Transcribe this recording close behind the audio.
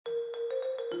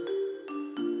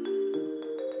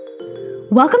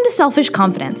Welcome to Selfish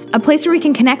Confidence, a place where we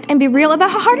can connect and be real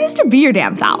about how hard it is to be your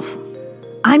damn self.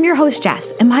 I'm your host,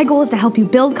 Jess, and my goal is to help you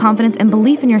build confidence and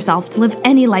belief in yourself to live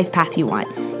any life path you want,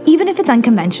 even if it's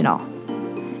unconventional.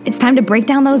 It's time to break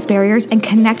down those barriers and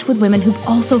connect with women who've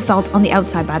also felt on the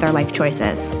outside by their life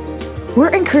choices.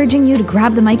 We're encouraging you to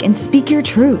grab the mic and speak your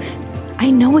truth. I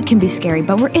know it can be scary,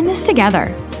 but we're in this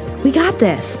together. We got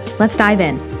this. Let's dive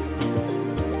in.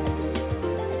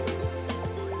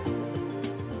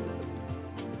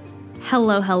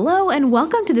 Hello, and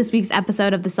welcome to this week's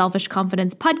episode of the Selfish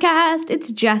Confidence Podcast. It's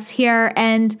Jess here,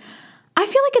 and I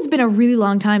feel like it's been a really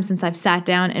long time since I've sat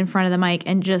down in front of the mic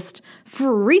and just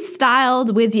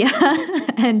freestyled with you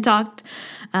and talked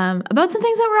about some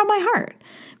things that were on my heart.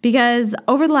 Because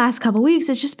over the last couple weeks,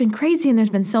 it's just been crazy, and there's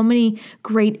been so many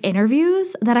great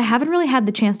interviews that I haven't really had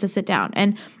the chance to sit down.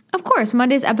 And of course,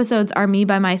 Monday's episodes are me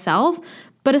by myself,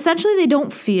 but essentially they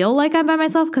don't feel like I'm by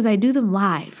myself because I do them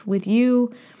live with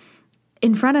you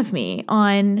in front of me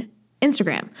on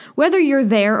Instagram. Whether you're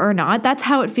there or not, that's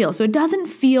how it feels. So it doesn't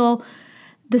feel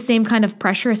the same kind of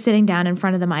pressure as sitting down in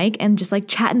front of the mic and just like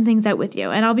chatting things out with you.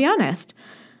 And I'll be honest,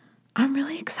 I'm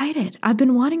really excited. I've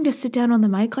been wanting to sit down on the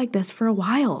mic like this for a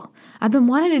while. I've been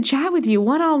wanting to chat with you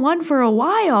one-on-one for a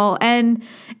while, and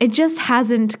it just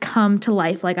hasn't come to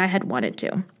life like I had wanted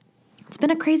to. It's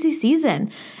been a crazy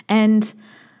season, and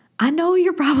I know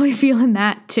you're probably feeling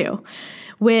that too.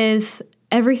 With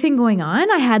everything going on,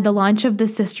 I had the launch of the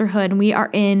Sisterhood, and we are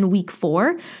in week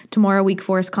 4. Tomorrow, week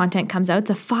 4's content comes out. It's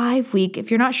a 5-week, if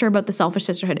you're not sure about the Selfish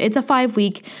Sisterhood, it's a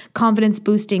 5-week confidence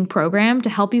boosting program to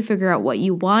help you figure out what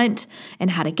you want and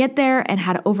how to get there and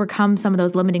how to overcome some of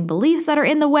those limiting beliefs that are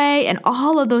in the way and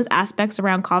all of those aspects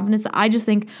around confidence that I just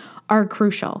think are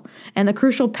crucial and the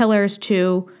crucial pillars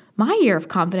to my year of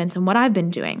confidence and what I've been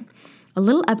doing. A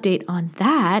little update on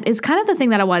that is kind of the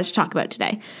thing that I wanted to talk about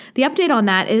today. The update on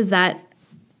that is that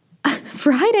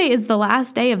Friday is the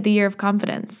last day of the year of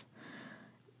confidence,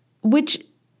 which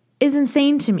is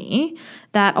insane to me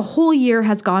that a whole year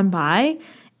has gone by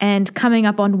and coming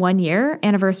up on 1 year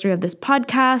anniversary of this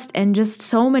podcast, and just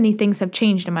so many things have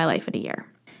changed in my life in a year.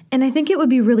 And I think it would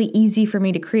be really easy for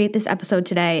me to create this episode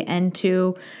today and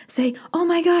to say, oh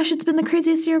my gosh, it's been the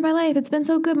craziest year of my life. It's been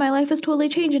so good. My life has totally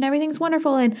changed and everything's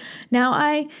wonderful. And now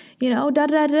I,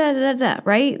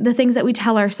 right? The things that we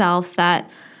tell ourselves that,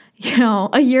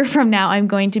 a year from now, I'm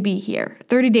going to be here.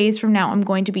 30 days from now, I'm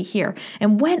going to be here.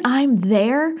 And when I'm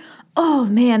there, oh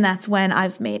man, that's when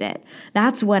I've made it.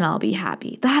 That's when I'll be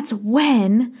happy. That's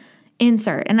when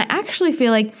insert. And I actually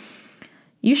feel like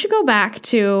you should go back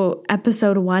to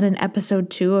episode 1 and episode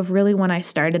 2 of really when I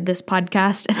started this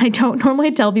podcast. And I don't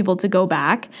normally tell people to go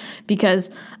back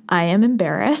because I am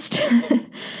embarrassed.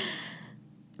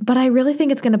 But I really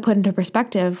think it's going to put into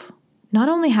perspective not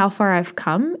only how far I've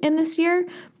come in this year,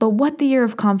 but what the year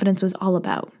of confidence was all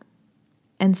about.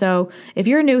 And so if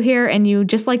you're new here and you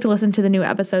just like to listen to the new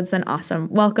episodes, then awesome.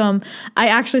 Welcome. I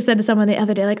actually said to someone the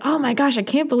other day, like, oh my gosh, I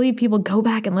can't believe people go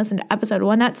back and listen to episode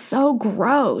 1. That's so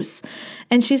gross.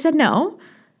 And she said, no,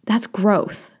 that's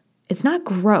growth. It's not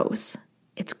gross.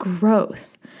 It's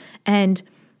growth. And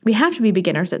we have to be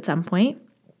beginners at some point.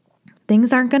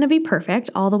 Things aren't going to be perfect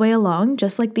all the way along,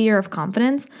 just like the year of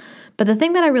confidence. But the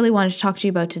thing that I really wanted to talk to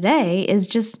you about today is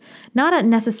just not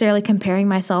necessarily comparing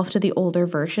myself to the older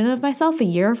version of myself a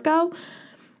year ago,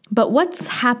 but what's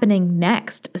happening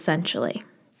next, essentially.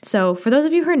 So for those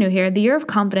of you who are new here, the year of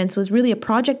confidence was really a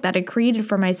project that I created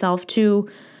for myself to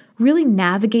really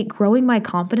navigate growing my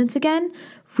confidence again,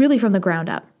 really from the ground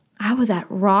up. I was at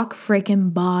rock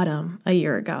freaking bottom a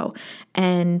year ago,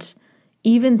 and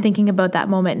even thinking about that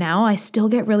moment now, I still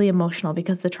get really emotional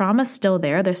because the trauma's still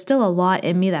there. There's still a lot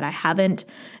in me that I haven't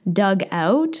dug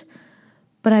out,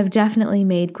 but I've definitely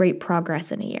made great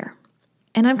progress in a year.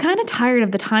 And I'm kind of tired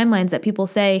of the timelines that people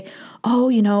say,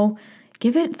 oh,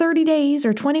 give it 30 days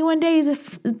or 21 days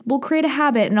if we'll create a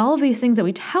habit, and all of these things that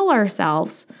we tell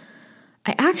ourselves.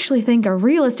 I actually think a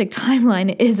realistic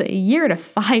timeline is a year to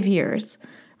 5 years,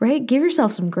 right? Give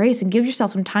yourself some grace and give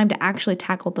yourself some time to actually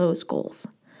tackle those goals.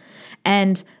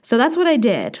 And so that's what I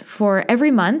did. For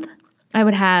every month, I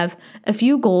would have a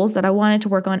few goals that I wanted to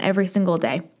work on every single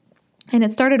day. And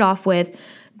it started off with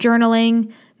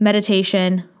journaling,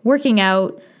 meditation, working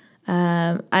out.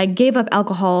 I gave up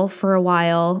alcohol for a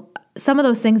while. Some of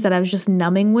those things that I was just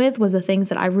numbing with was the things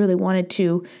that I really wanted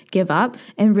to give up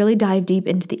and really dive deep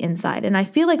into the inside. And I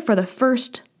feel like for the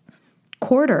first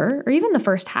quarter or even the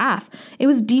first half, it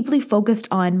was deeply focused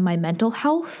on my mental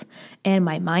health and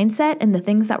my mindset and the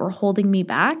things that were holding me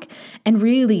back, and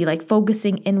really like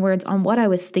focusing inwards on what I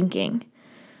was thinking,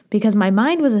 because my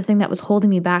mind was the thing that was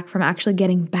holding me back from actually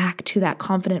getting back back to that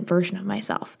confident version of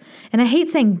myself. And I hate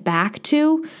saying back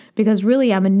to, because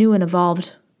really I'm a new and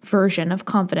evolved version of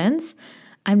confidence.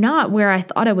 I'm not where I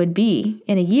thought I would be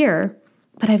in a year,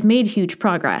 but I've made huge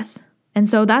progress. And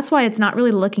so that's why it's not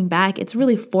really looking back, it's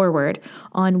really forward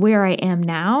on where I am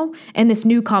now and this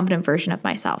new confident version of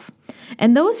myself.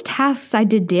 And those tasks I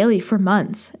did daily for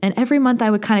months. And every month I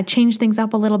would kind of change things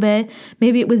up a little bit.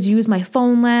 Maybe it was use my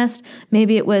phone less.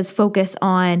 Maybe it was focus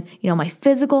on, my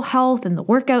physical health and the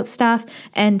workout stuff.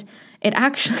 And it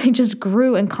actually just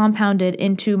grew and compounded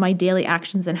into my daily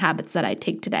actions and habits that I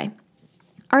take today.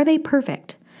 Are they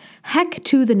perfect? Heck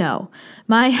to the no.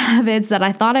 My habits that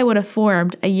I thought I would have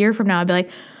formed a year from now, I'd be like,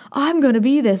 I'm going to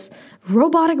be this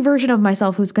robotic version of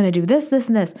myself who's going to do this, this,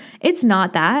 and this. It's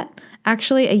not that.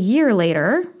 Actually, a year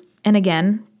later, and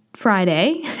again,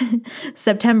 Friday,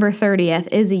 September 30th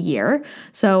is a year.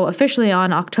 So officially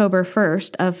on October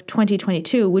 1st of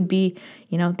 2022 would be,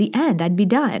 the end. I'd be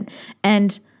done.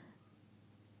 And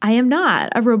I am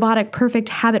not a robotic, perfect,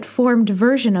 habit-formed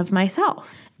version of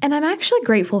myself. And I'm actually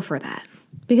grateful for that.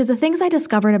 Because the things I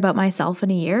discovered about myself in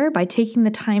a year by taking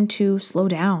the time to slow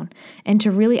down and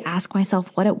to really ask myself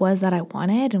what it was that I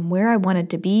wanted and where I wanted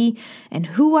to be and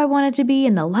who I wanted to be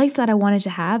and the life that I wanted to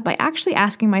have, by actually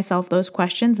asking myself those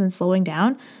questions and slowing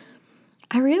down,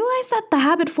 I realized that the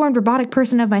habit-formed robotic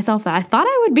person of myself that I thought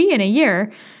I would be in a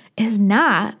year is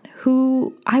not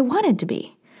who I wanted to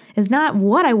be, is not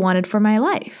what I wanted for my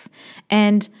life.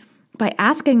 And by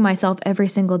asking myself every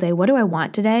single day, what do I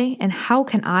want today? And how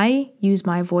can I use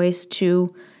my voice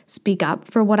to speak up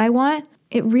for what I want?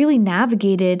 It really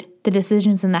navigated the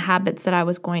decisions and the habits that I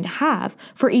was going to have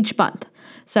for each month.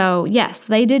 So yes,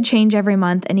 they did change every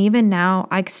month. And even now,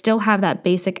 I still have that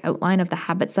basic outline of the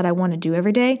habits that I want to do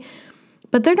every day,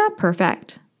 but they're not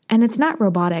perfect. And it's not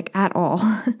robotic at all.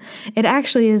 It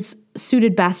actually is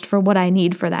suited best for what I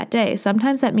need for that day.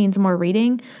 Sometimes that means more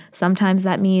reading. Sometimes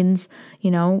that means,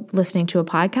 listening to a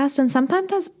podcast. And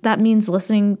sometimes that means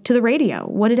listening to the radio.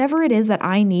 Whatever it is that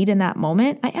I need in that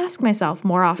moment, I ask myself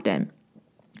more often.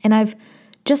 And I've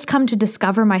just come to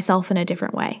discover myself in a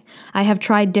different way. I have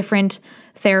tried different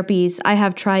therapies. I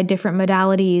have tried different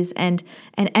modalities and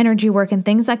energy work and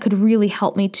things that could really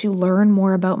help me to learn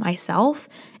more about myself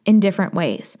in different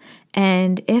ways.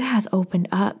 And it has opened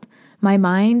up my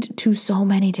mind to so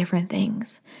many different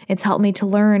things. It's helped me to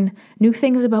learn new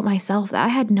things about myself that I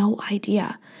had no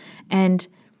idea. And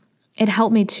it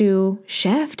helped me to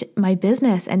shift my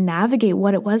business and navigate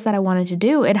what it was that I wanted to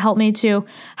do. It helped me to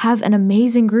have an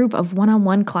amazing group of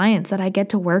one-on-one clients that I get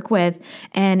to work with.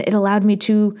 And it allowed me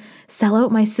to sell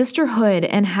out my sisterhood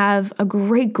and have a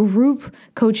great group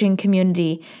coaching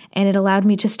community. And it allowed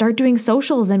me to start doing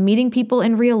socials and meeting people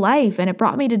in real life. And it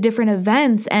brought me to different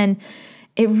events. And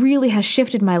it really has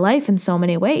shifted my life in so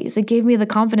many ways. It gave me the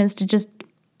confidence to just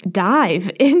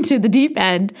dive into the deep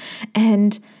end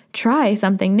and try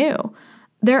something new.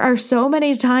 There are so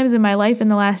many times in my life in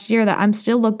the last year that I'm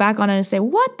still look back on it and say,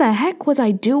 what the heck was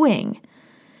I doing?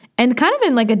 And kind of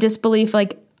in like a disbelief,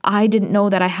 like I didn't know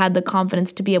that I had the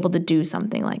confidence to be able to do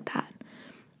something like that.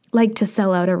 Like to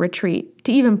sell out a retreat,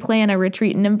 to even plan a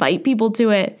retreat and invite people to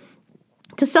it,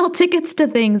 to sell tickets to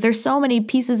things. There's so many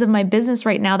pieces of my business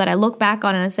right now that I look back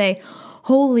on and I say,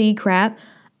 holy crap,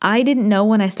 I didn't know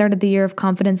when I started the year of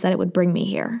confidence that it would bring me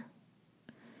here.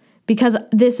 Because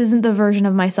this isn't the version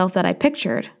of myself that I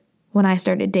pictured when I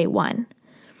started day one.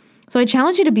 So I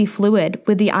challenge you to be fluid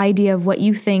with the idea of what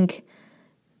you think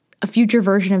a future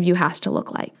version of you has to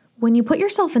look like. When you put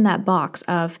yourself in that box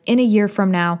of, in a year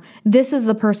from now, this is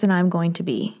the person I'm going to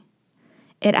be,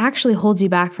 it actually holds you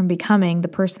back from becoming the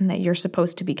person that you're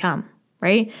supposed to become,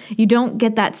 right? You don't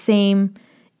get that same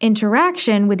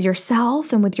interaction with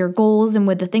yourself and with your goals and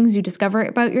with the things you discover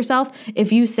about yourself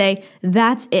if you say,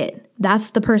 that's it.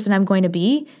 That's the person I'm going to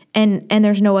be, and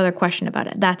there's no other question about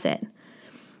it. That's it.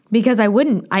 Because I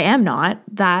am not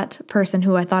that person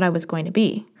who I thought I was going to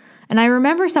be. And I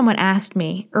remember someone asked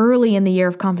me early in the year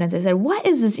of confidence, they said, what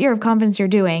is this year of confidence you're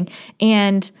doing?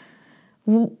 And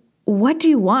what do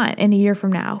you want in a year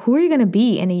from now? Who are you going to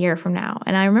be in a year from now?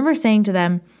 And I remember saying to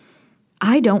them,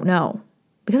 I don't know,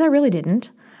 because I really didn't.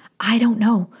 I don't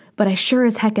know, but I sure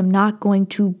as heck am not going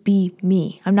to be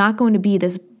me. I'm not going to be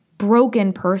this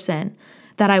broken person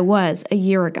that I was a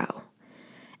year ago.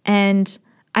 And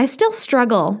I still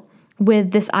struggle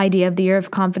with this idea of the year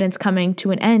of confidence coming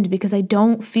to an end because I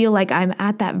don't feel like I'm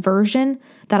at that version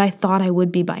that I thought I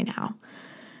would be by now.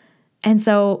 And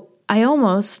so I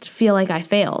almost feel like I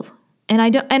failed. And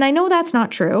I know that's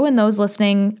not true. And those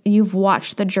listening, you've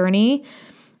watched the journey.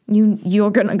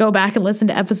 You're going to go back and listen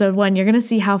to episode 1. You're going to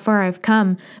see how far I've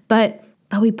come. But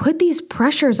But we put these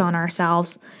pressures on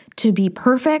ourselves to be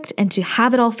perfect and to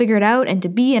have it all figured out and to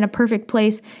be in a perfect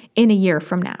place in a year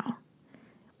from now.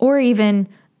 Or even,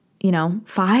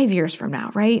 5 years from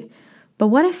now, right? But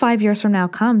what if 5 years from now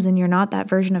comes and you're not that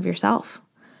version of yourself?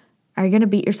 Are you going to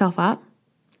beat yourself up?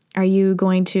 Are you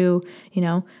going to,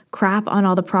 crap on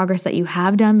all the progress that you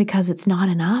have done because it's not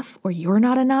enough or you're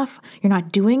not enough, you're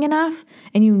not doing enough?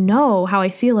 And you know how I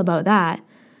feel about that.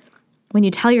 When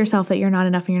you tell yourself that you're not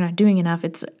enough and you're not doing enough,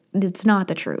 it's not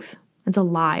the truth. It's a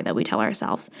lie that we tell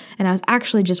ourselves. And I was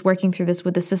actually just working through this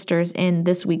with the sisters in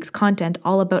this week's content,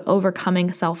 all about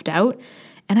overcoming self-doubt.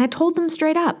 And I told them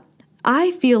straight up,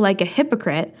 I feel like a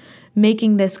hypocrite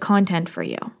making this content for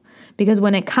you. Because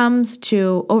when it comes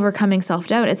to overcoming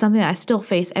self-doubt, it's something that I still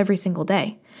face every single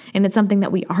day. And it's something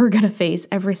that we are going to face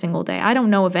every single day. I don't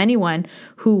know of anyone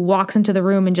who walks into the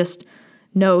room and just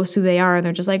knows who they are and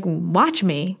they're just like, watch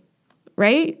me,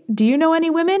 right? Do you know any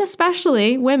women,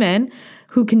 especially women,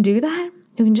 who can do that?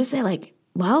 Who can just say like,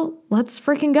 well, let's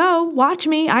freaking go. Watch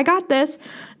me. I got this.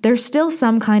 There's still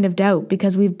some kind of doubt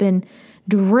because we've been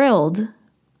drilled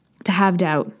to have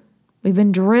doubt. We've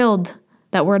been drilled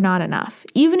that we're not enough.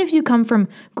 Even if you come from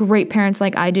great parents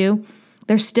like I do,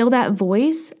 there's still that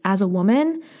voice as a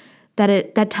woman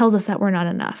that tells us that we're not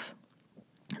enough,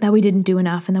 that we didn't do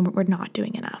enough, and that we're not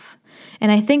doing enough.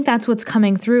 And I think that's what's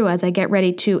coming through as I get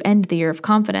ready to end the year of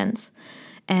confidence.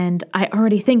 And I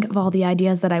already think of all the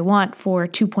ideas that I want for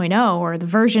 2.0 or the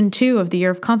version 2 of the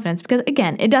year of confidence, because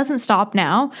again, it doesn't stop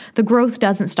now. The growth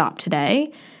doesn't stop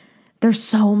today. There's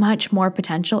so much more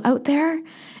potential out there.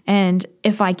 And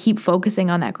if I keep focusing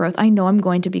on that growth, I know I'm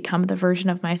going to become the version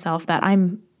of myself that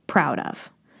I'm proud of.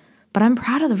 But I'm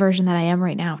proud of the version that I am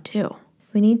right now too.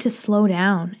 We need to slow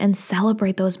down and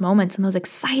celebrate those moments and those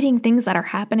exciting things that are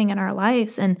happening in our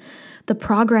lives and the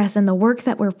progress and the work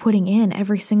that we're putting in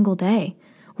every single day.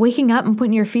 Waking up and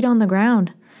putting your feet on the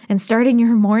ground and starting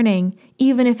your morning,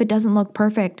 even if it doesn't look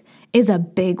perfect, is a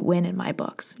big win in my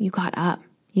books. You got up.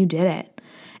 You did it.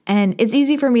 And it's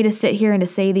easy for me to sit here and to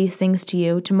say these things to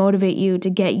you, to motivate you, to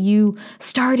get you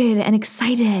started and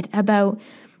excited about,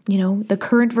 the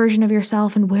current version of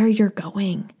yourself and where you're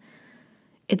going.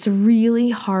 It's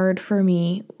really hard for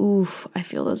me. Oof, I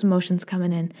feel those emotions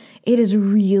coming in. It is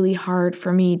really hard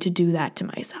for me to do that to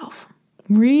myself.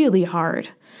 Really hard.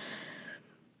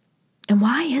 And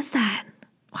why is that?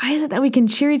 Why is it that we can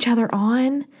cheer each other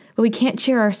on, but we can't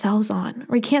cheer ourselves on, or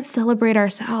we can't celebrate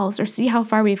ourselves or see how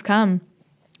far we've come?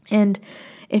 And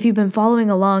if you've been following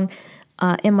along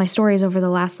in my stories over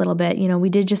the last little bit, we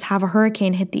did just have a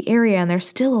hurricane hit the area, and there's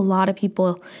still a lot of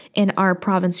people in our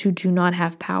province who do not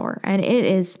have power. And it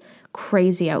is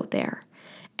crazy out there.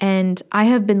 And I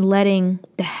have been letting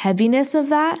the heaviness of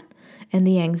that and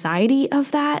the anxiety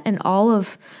of that and all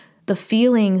of the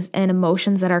feelings and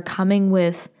emotions that are coming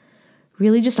with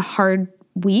really just a hard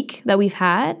week that we've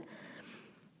had,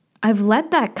 I've let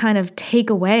that kind of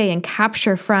take away and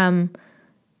capture from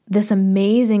this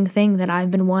amazing thing that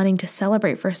I've been wanting to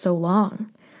celebrate for so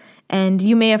long. And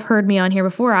you may have heard me on here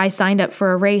before. I signed up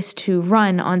for a race to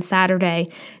run on Saturday,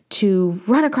 to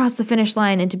run across the finish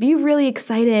line and to be really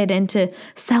excited and to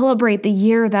celebrate the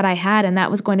year that I had. And that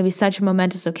was going to be such a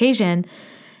momentous occasion.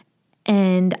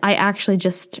 And I actually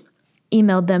just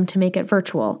emailed them to make it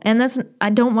virtual. And I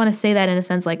don't want to say that in a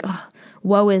sense like, oh,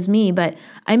 woe is me, but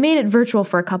I made it virtual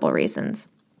for a couple reasons.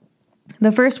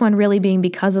 The first one really being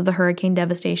because of the hurricane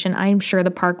devastation. I'm sure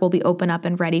the park will be open up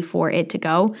and ready for it to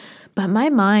go. But my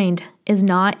mind is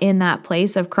not in that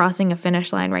place of crossing a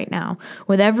finish line right now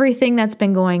with everything that's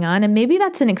been going on. And maybe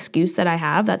that's an excuse that I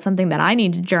have. That's something that I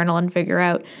need to journal and figure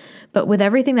out. But with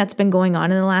everything that's been going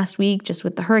on in the last week, just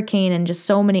with the hurricane and just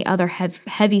so many other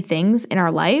heavy things in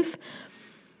our life,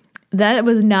 that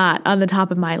was not on the top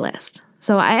of my list.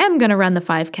 So I am going to run the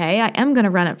 5K. I am going to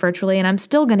run it virtually, and I'm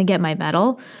still going to get my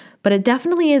medal. But it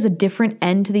definitely is a different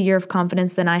end to the year of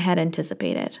confidence than I had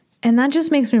anticipated. And that just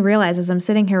makes me realize as I'm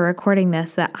sitting here recording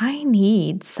this that I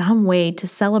need some way to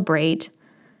celebrate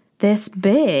this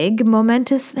big,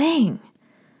 momentous thing.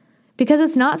 Because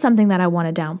it's not something that I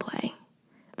want to downplay.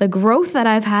 The growth that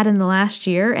I've had in the last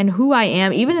year and who I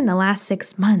am, even in the last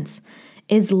 6 months,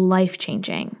 is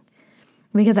life-changing.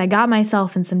 Because I got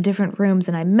myself in some different rooms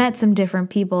and I met some different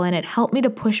people, and it helped me to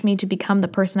push me to become the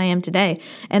person I am today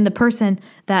and the person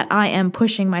that I am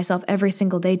pushing myself every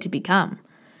single day to become.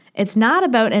 It's not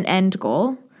about an end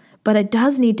goal, but it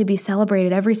does need to be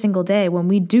celebrated every single day when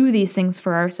we do these things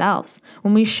for ourselves,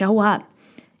 when we show up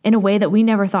in a way that we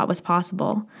never thought was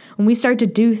possible, when we start to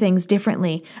do things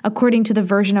differently according to the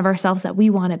version of ourselves that we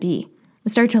want to be, we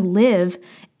start to live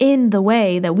in the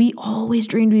way that we always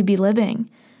dreamed we'd be living.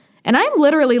 And I'm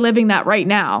literally living that right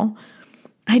now.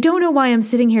 I don't know why I'm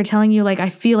sitting here telling you like I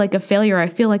feel like a failure. I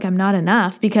feel like I'm not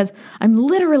enough because I'm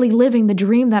literally living the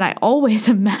dream that I always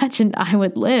imagined I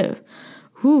would live.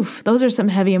 Oof, those are some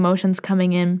heavy emotions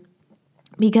coming in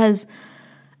because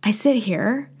I sit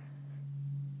here,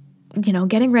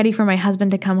 getting ready for my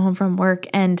husband to come home from work,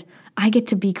 and I get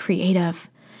to be creative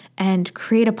and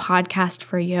create a podcast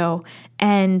for you.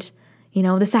 And,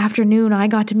 this afternoon I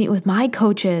got to meet with my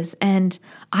coaches and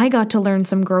I got to learn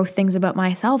some growth things about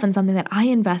myself and something that I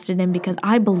invested in because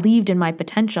I believed in my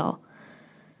potential.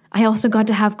 I also got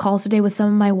to have calls today with some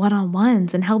of my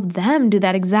one-on-ones and help them do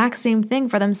that exact same thing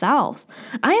for themselves.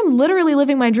 I am literally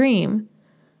living my dream.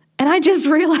 And I just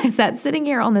realized that sitting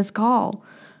here on this call,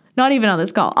 not even on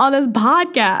this call, on this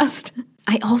podcast.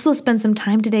 I also spent some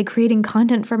time today creating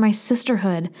content for my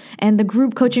sisterhood and the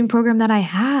group coaching program that I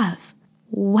have.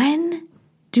 When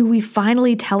do we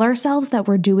finally tell ourselves that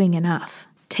we're doing enough?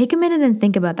 Take a minute and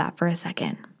think about that for a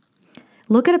second.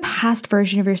 Look at a past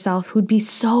version of yourself who'd be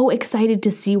so excited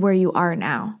to see where you are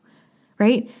now,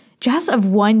 right? Jess of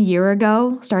 1 year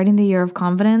ago, starting the year of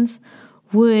confidence,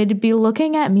 would be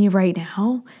looking at me right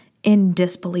now in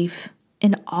disbelief,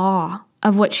 in awe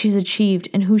of what she's achieved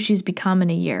and who she's become in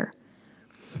a year.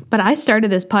 But I started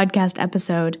this podcast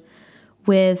episode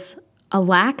with a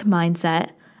lack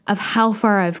mindset of how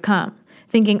far I've come,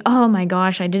 thinking, oh my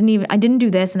gosh, I didn't do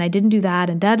this and I didn't do that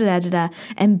and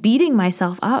and beating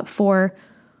myself up for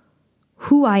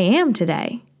who I am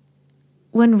today.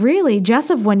 When really, Jess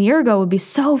of 1 year ago would be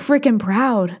so freaking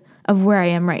proud of where I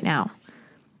am right now.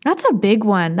 That's a big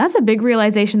one. That's a big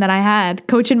realization that I had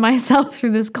coaching myself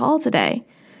through this call today.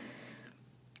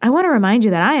 I want to remind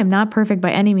you that I am not perfect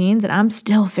by any means, and I'm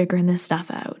still figuring this stuff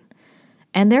out.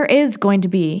 And there is going to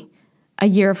be a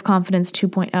year of confidence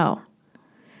 2.0.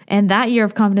 And that year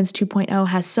of confidence 2.0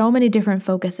 has so many different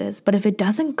focuses, but if it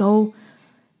doesn't go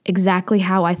exactly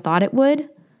how I thought it would,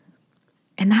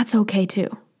 and that's okay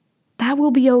too. That will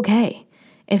be okay.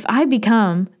 If I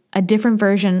become a different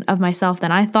version of myself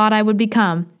than I thought I would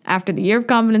become after the year of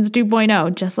confidence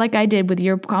 2.0, just like I did with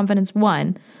year of confidence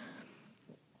 1,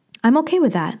 I'm okay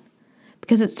with that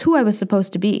because it's who I was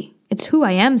supposed to be. It's who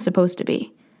I am supposed to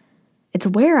be. It's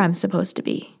where I'm supposed to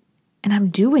be. And I'm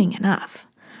doing enough.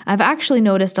 I've actually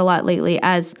noticed a lot lately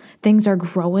as things are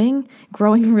growing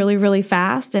really, really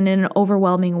fast and in an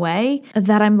overwhelming way,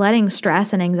 that I'm letting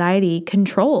stress and anxiety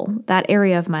control that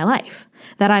area of my life.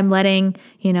 That I'm letting,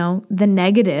 the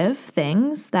negative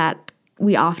things that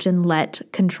we often let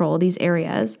control these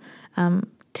areas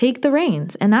take the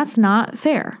reins. And that's not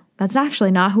fair. That's actually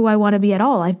not who I want to be at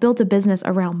all. I've built a business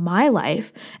around my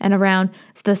life and around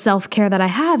the self-care that I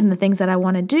have and the things that I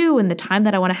want to do and the time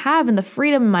that I want to have and the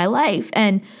freedom in my life.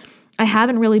 And I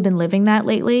haven't really been living that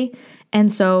lately.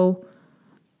 And so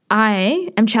I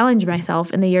am challenging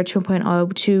myself in the year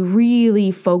 2.0 to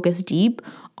really focus deep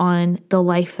on the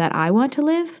life that I want to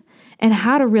live and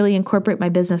how to really incorporate my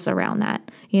business around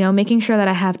that. Making sure that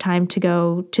I have time to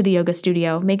go to the yoga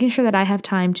studio, making sure that I have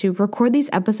time to record these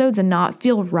episodes and not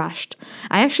feel rushed.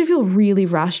 I actually feel really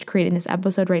rushed creating this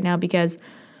episode right now because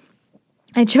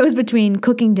I chose between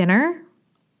cooking dinner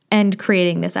and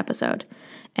creating this episode.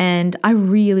 And I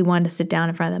really wanted to sit down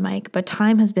in front of the mic, but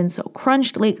time has been so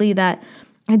crunched lately that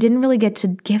I didn't really get to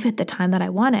give it the time that I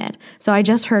wanted. So I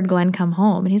just heard Glenn come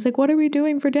home and he's like, "What are we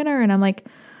doing for dinner?" And I'm like,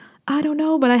 "I don't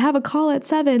know, but I have a call at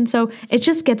 7. So it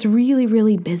just gets really,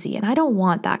 really busy. And I don't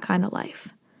want that kind of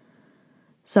life.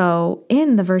 So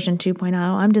in the version 2.0,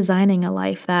 I'm designing a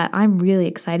life that I'm really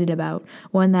excited about.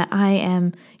 One that I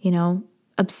am,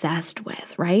 obsessed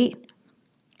with, right?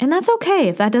 And that's okay.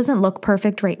 If that doesn't look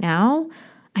perfect right now,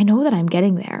 I know that I'm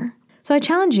getting there. So I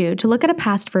challenge you to look at a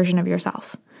past version of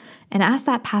yourself and ask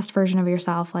that past version of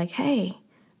yourself, like, hey,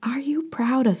 are you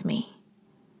proud of me?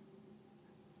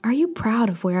 Are you proud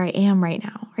of where I am right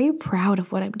now? Are you proud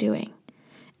of what I'm doing?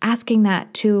 Asking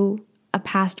that to a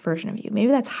past version of you.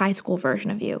 Maybe that's high school version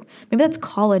of you. Maybe that's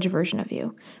college version of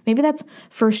you. Maybe that's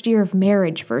first year of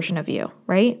marriage version of you,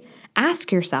 right?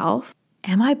 Ask yourself,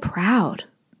 am I proud?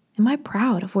 Am I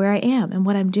proud of where I am and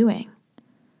what I'm doing?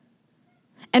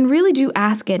 And really do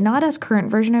ask it, not as current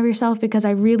version of yourself, because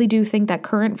I really do think that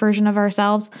current version of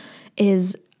ourselves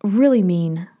is really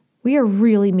mean. We are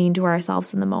really mean to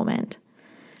ourselves in the moment.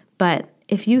 But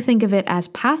if you think of it as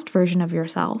past version of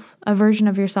yourself, a version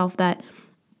of yourself that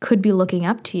could be looking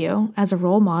up to you as a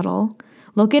role model,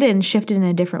 look at it and shift it in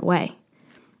a different way.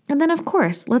 And then, of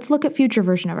course, let's look at future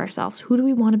version of ourselves. Who do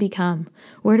we want to become?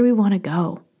 Where do we want to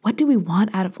go? What do we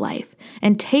want out of life?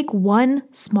 And take one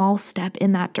small step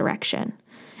in that direction.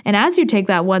 And as you take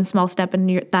that one small step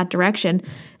in that direction,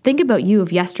 think about you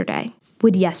of yesterday.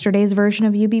 Would yesterday's version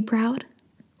of you be proud?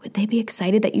 Would they be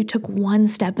excited that you took one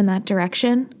step in that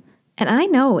direction? And I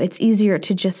know it's easier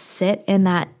to just sit in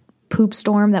that poop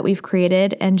storm that we've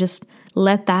created and just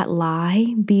let that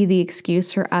lie be the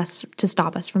excuse for us to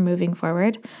stop us from moving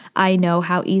forward. I know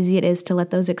how easy it is to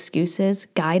let those excuses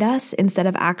guide us instead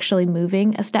of actually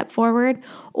moving a step forward,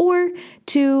 or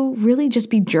to really just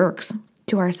be jerks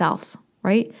to ourselves,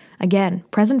 right? Again,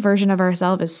 present version of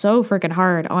ourselves is so freaking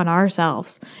hard on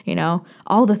ourselves.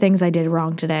 All the things I did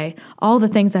wrong today, all the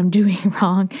things I'm doing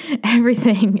wrong,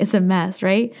 everything is a mess,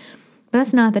 right? But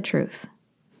that's not the truth.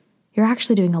 You're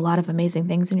actually doing a lot of amazing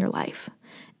things in your life.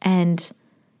 And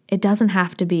it doesn't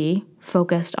have to be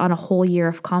focused on a whole year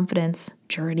of confidence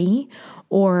journey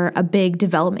or a big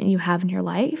development you have in your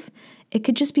life. It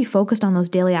could just be focused on those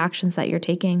daily actions that you're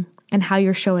taking and how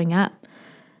you're showing up.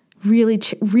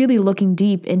 Really looking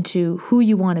deep into who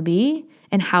you want to be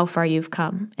and how far you've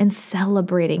come, and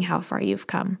celebrating how far you've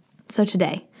come. So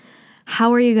today,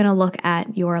 how are you going to look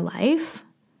at your life,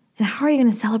 and how are you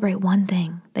going to celebrate one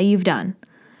thing that you've done?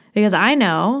 Because I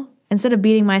know, instead of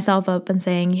beating myself up and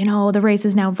saying, the race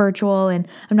is now virtual and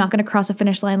I'm not going to cross a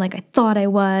finish line like I thought I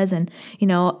was, and,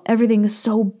 everything is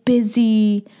so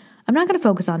busy, I'm not going to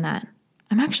focus on that.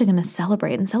 I'm actually going to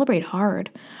celebrate, and celebrate hard.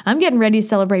 I'm getting ready to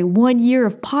celebrate 1 year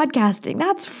of podcasting.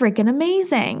 That's freaking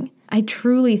amazing. I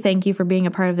truly thank you for being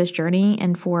a part of this journey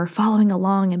and for following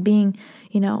along and being,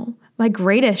 my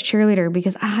greatest cheerleader,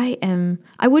 because I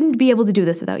wouldn't be able to do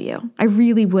this without you. I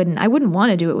really wouldn't. I wouldn't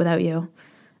want to do it without you.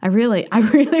 I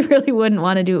really wouldn't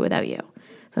want to do it without you.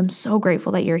 So I'm so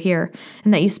grateful that you're here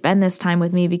and that you spend this time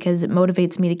with me, because it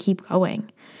motivates me to keep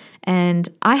going. And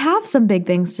I have some big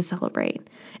things to celebrate.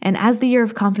 And as the year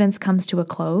of confidence comes to a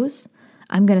close,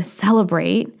 I'm going to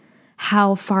celebrate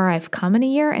how far I've come in a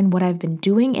year and what I've been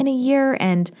doing in a year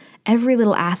and every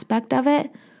little aspect of it.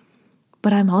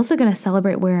 But I'm also going to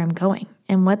celebrate where I'm going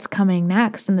and what's coming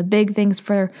next, and the big things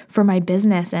for my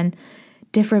business and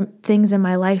different things in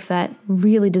my life that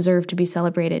really deserve to be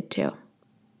celebrated too.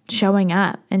 Showing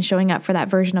up for that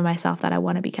version of myself that I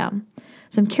want to become.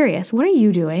 So I'm curious, what are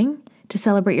you doing to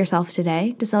celebrate yourself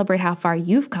today, to celebrate how far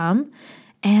you've come?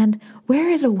 And where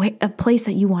is a place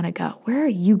that you want to go? Where are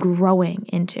you growing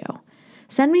into?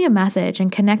 Send me a message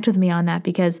and connect with me on that,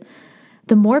 because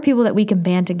the more people that we can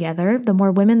band together, the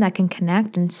more women that can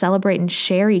connect and celebrate and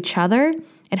share each other,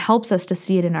 it helps us to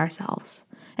see it in ourselves.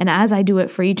 And as I do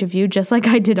it for each of you, just like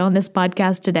I did on this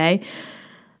podcast today,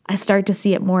 I start to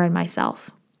see it more in myself.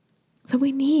 So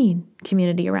we need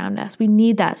community around us. We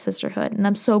need that sisterhood. And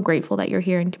I'm so grateful that you're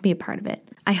here and can be a part of it.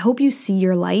 I hope you see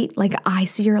your light like I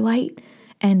see your light,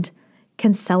 and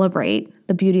can celebrate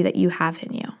the beauty that you have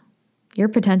in you. Your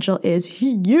potential is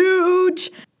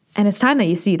huge. And it's time that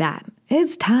you see that.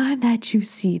 It's time that you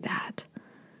see that.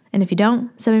 And if you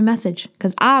don't, send me a message,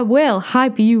 because I will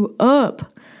hype you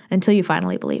up until you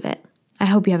finally believe it. I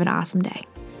hope you have an awesome day.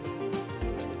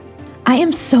 I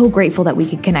am so grateful that we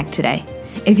could connect today.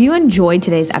 If you enjoyed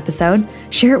today's episode,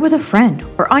 share it with a friend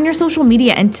or on your social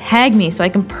media and tag me so I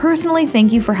can personally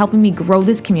thank you for helping me grow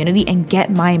this community and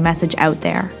get my message out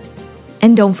there.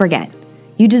 And don't forget,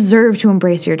 you deserve to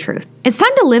embrace your truth. It's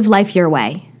time to live life your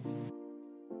way.